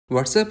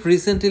WhatsApp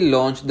recently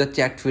launched the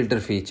chat filter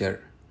feature.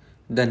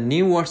 The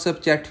new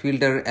WhatsApp chat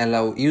filter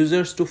allows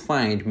users to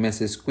find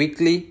messages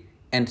quickly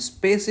and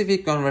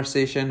specific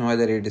conversation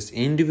whether it is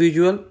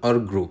individual or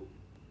group.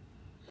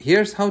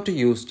 Here's how to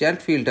use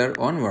chat filter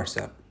on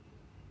WhatsApp.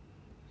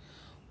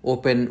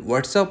 Open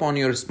WhatsApp on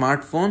your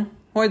smartphone,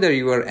 whether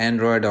you are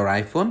Android or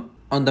iPhone.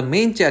 On the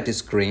main chat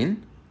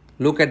screen,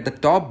 look at the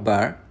top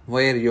bar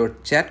where your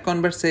chat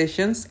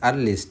conversations are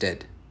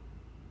listed.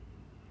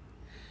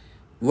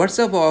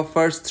 WhatsApp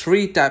offers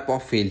three types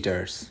of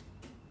filters: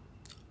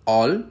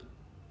 all,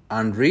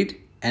 unread,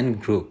 and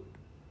group.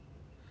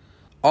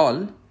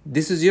 All,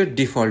 this is your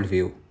default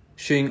view,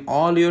 showing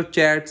all your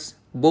chats,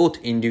 both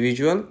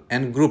individual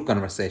and group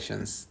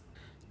conversations.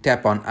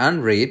 Tap on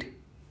unread.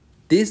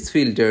 This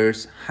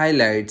filters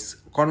highlights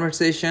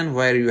conversation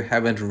where you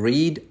haven't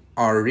read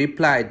or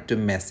replied to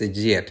message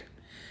yet.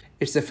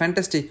 It's a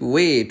fantastic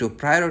way to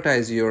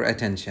prioritize your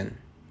attention.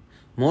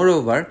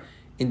 Moreover,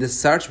 in the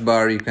search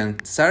bar you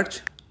can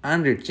search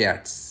unread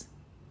chats.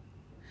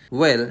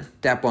 Well,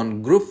 tap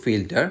on group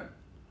filter.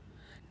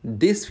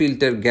 This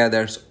filter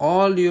gathers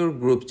all your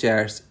group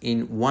chats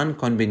in one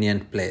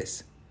convenient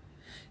place,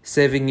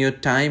 saving you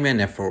time and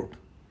effort.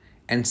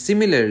 And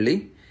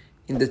similarly,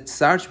 in the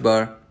search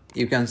bar,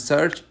 you can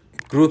search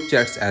group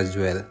chats as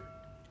well.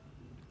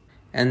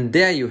 And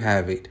there you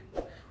have it.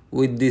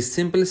 With these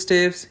simple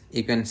steps,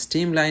 you can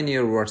streamline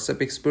your WhatsApp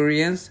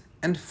experience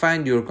and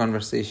find your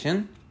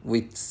conversation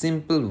with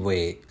simple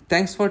way.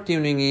 Thanks for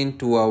tuning in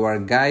to our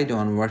guide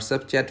on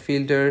WhatsApp chat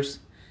filters.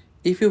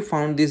 If you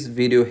found this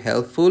video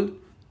helpful,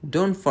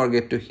 don't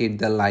forget to hit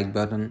the like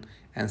button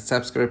and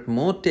subscribe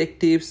more tech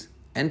tips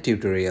and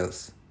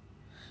tutorials.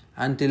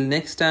 Until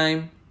next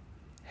time,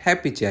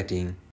 happy chatting.